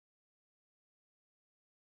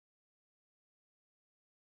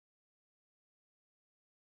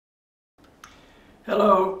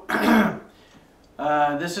Hello,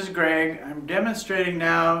 this is Greg. I'm demonstrating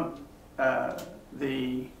now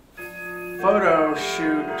the photo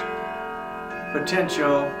shoot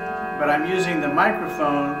potential, but I'm using the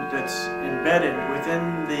microphone that's embedded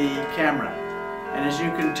within the camera. And as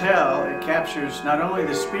you can tell, it captures not only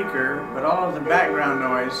the speaker, but all of the background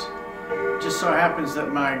noise. It just so happens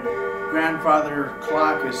that my grandfather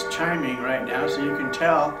clock is chiming right now, so you can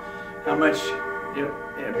tell how much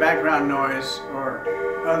background noise or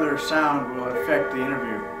other sound will affect the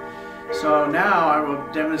interview. So now I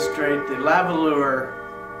will demonstrate the lavalier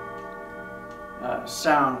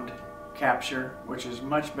sound capture, which is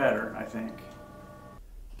much better, I think.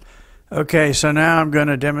 Okay, so now I'm going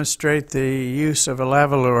to demonstrate the use of a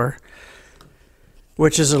lavalier,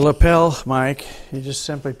 which is a lapel mic. You just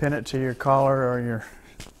simply pin it to your collar or your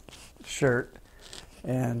shirt,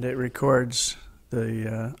 and it records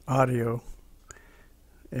the audio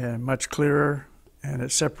and much clearer, and it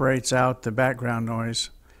separates out the background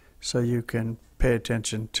noise so you can pay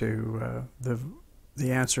attention to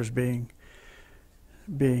the answers being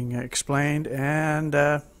explained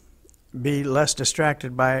and be less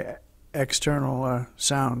distracted by external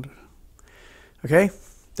sound. Okay,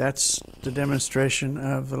 that's the demonstration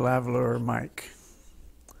of the lavalier mic.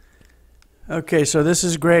 Okay, so this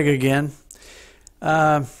is Greg again.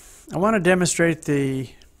 I want to demonstrate the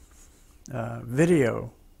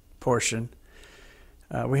video portion.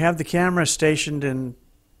 We have the camera stationed in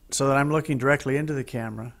so that I'm looking directly into the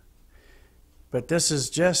camera, but this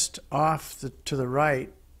is just off to the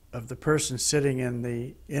right of the person sitting in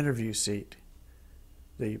the interview seat.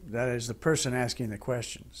 That is the person asking the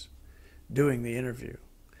questions, doing the interview.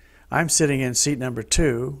 I'm sitting in seat number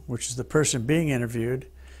 2, which is the person being interviewed,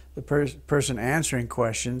 the person answering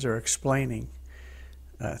questions or explaining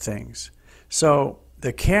things. So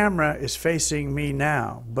the camera is facing me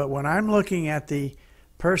now, but when I'm looking at the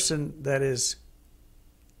person that is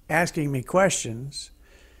asking me questions,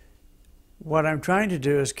 what I'm trying to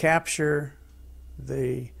do is capture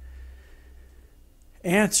the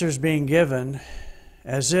answers being given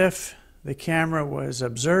as if the camera was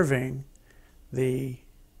observing the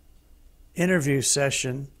interview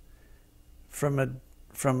session from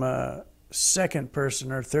a second person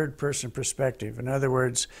or third person perspective. In other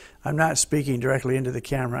words, I'm not speaking directly into the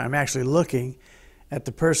camera. I'm actually looking at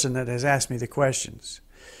the person that has asked me the questions.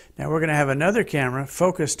 Now we're going to have another camera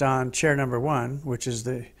focused on chair number 1, which is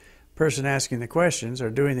the person asking the questions or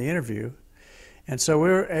doing the interview. And so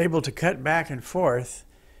we're able to cut back and forth.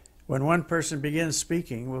 When one person begins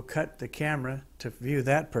speaking, we'll cut the camera to view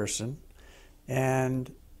that person and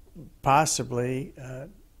possibly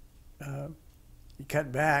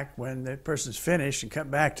cut back when the person's finished and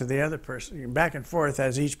cut back to the other person, back and forth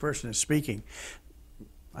as each person is speaking.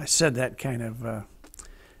 I said that kind of,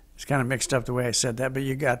 it's kind of mixed up the way I said that, but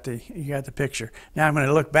you got the picture. Now I'm going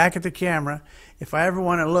to look back at the camera. If I ever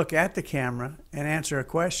want to look at the camera and answer a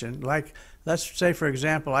question, like let's say for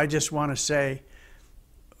example, I just want to say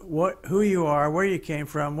who you are, where you came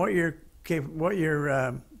from, what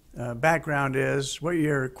your background is, what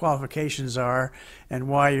your qualifications are, and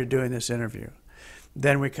why you're doing this interview.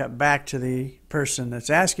 Then we cut back to the person that's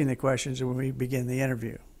asking the questions and we begin the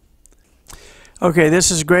interview. Okay,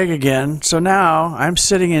 this is Greg again. So now I'm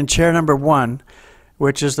sitting in chair number 1,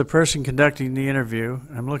 which is the person conducting the interview.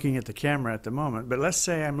 I'm looking at the camera at the moment, but let's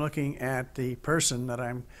say I'm looking at the person that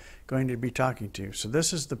I'm going to be talking to. So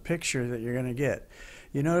this is the picture that you're going to get.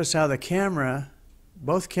 You notice how the camera,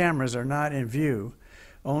 both cameras are not in view,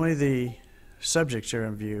 only the subjects are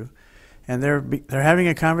in view, and they're having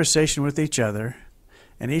a conversation with each other.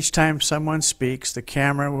 And each time someone speaks, the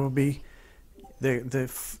camera will be the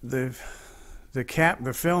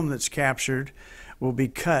film that's captured will be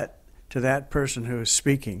cut to that person who is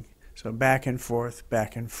speaking. So back and forth,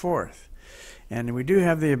 back and forth. And we do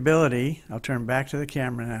have the ability, I'll turn back to the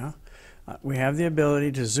camera now, we have the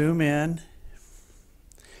ability to zoom in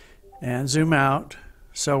and zoom out.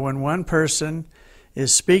 So when one person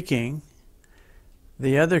is speaking,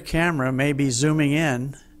 the other camera may be zooming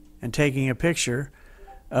in and taking a picture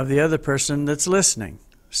of the other person that's listening,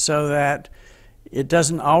 so that it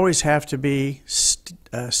doesn't always have to be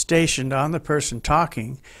stationed on the person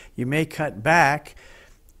talking. You may cut back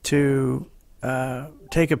to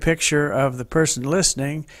take a picture of the person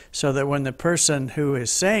listening, so that when the person who is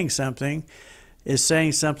saying something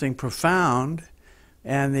profound,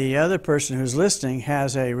 and the other person who's listening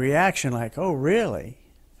has a reaction like, oh really?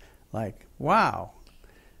 Like, wow,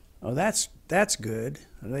 oh that's good.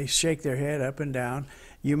 They shake their head up and down.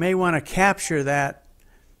 You may want to capture that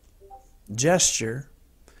gesture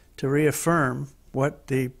to reaffirm what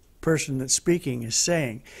the person that's speaking is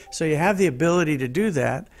saying. So you have the ability to do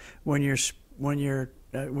that when you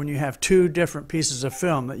have two different pieces of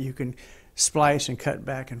film that you can splice and cut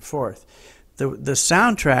back and forth. The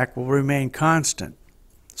soundtrack will remain constant,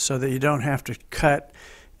 so that you don't have to cut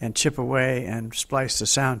and chip away and splice the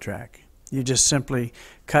soundtrack. You just simply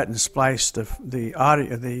cut and splice the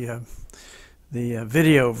audio, the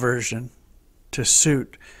video version to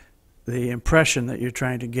suit the impression that you're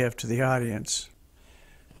trying to give to the audience.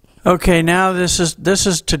 Okay, now this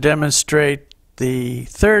is to demonstrate the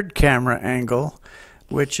third camera angle,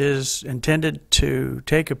 which is intended to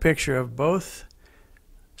take a picture of both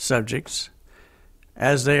subjects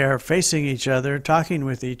as they are facing each other, talking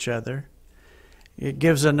with each other. It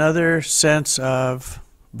gives another sense of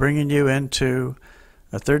bringing you into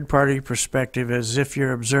a third-party perspective, as if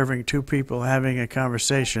you're observing two people having a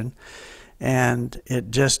conversation, and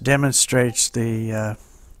it just demonstrates the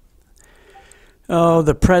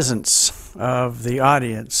presence of the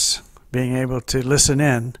audience, being able to listen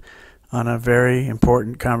in on a very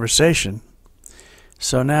important conversation.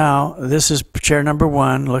 So now this is chair number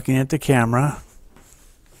 1, looking at the camera.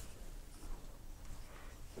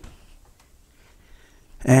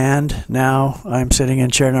 And now I'm sitting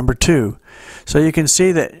in chair number 2. So you can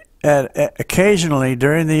see that occasionally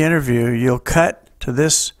during the interview you'll cut to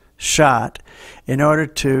this shot in order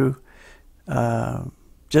to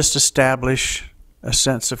just establish a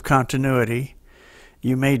sense of continuity.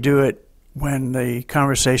 You may do it when the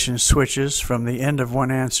conversation switches from the end of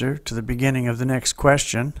one answer to the beginning of the next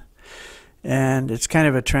question. And it's kind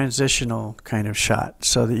of a transitional kind of shot,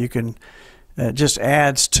 so that you can just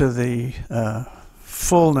adds to the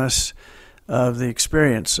fullness of the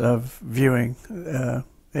experience of viewing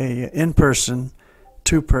a in-person,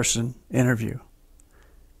 two-person interview.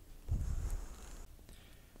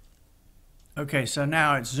 Okay, so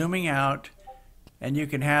now it's zooming out, and you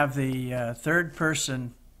can have the third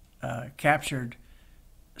person captured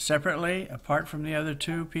separately, apart from the other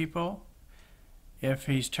two people. If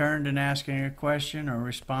he's turned and asking a question or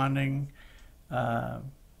responding to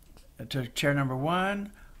chair number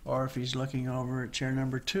 1, or if he's looking over at chair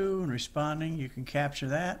number 2 and responding, you can capture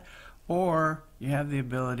that. Or you have the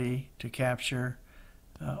ability to capture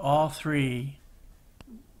all three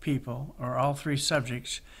people or all three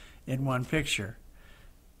subjects in one picture.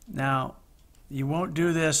 Now, you won't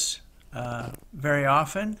do this very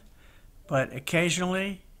often, but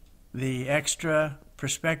occasionally the extra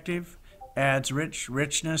perspective adds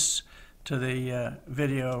richness to the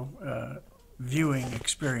video viewing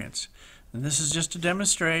experience. And this is just to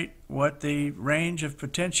demonstrate what the range of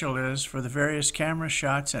potential is for the various camera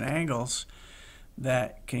shots and angles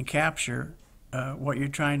that can capture what you're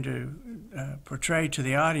trying to portray to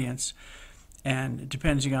the audience. And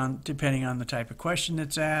depending on the type of question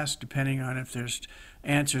that's asked, depending on if there's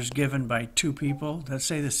answers given by two people. Let's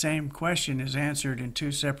say the same question is answered in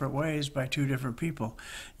two separate ways by two different people.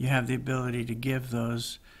 You have the ability to give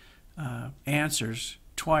those answers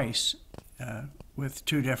twice with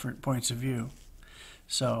two different points of view.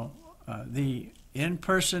 So the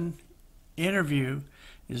in-person interview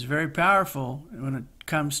is very powerful when it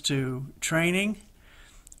comes to training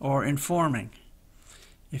or informing.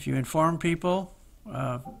 If you inform people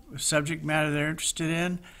subject matter they're interested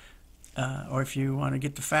in, or if you want to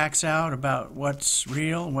get the facts out about what's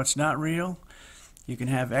real and what's not real, you can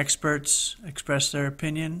have experts express their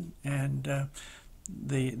opinion, and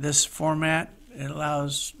this format, it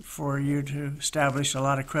allows for you to establish a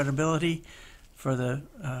lot of credibility for the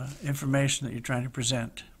information that you're trying to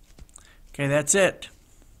present. Okay, that's it.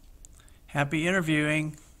 Happy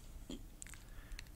interviewing.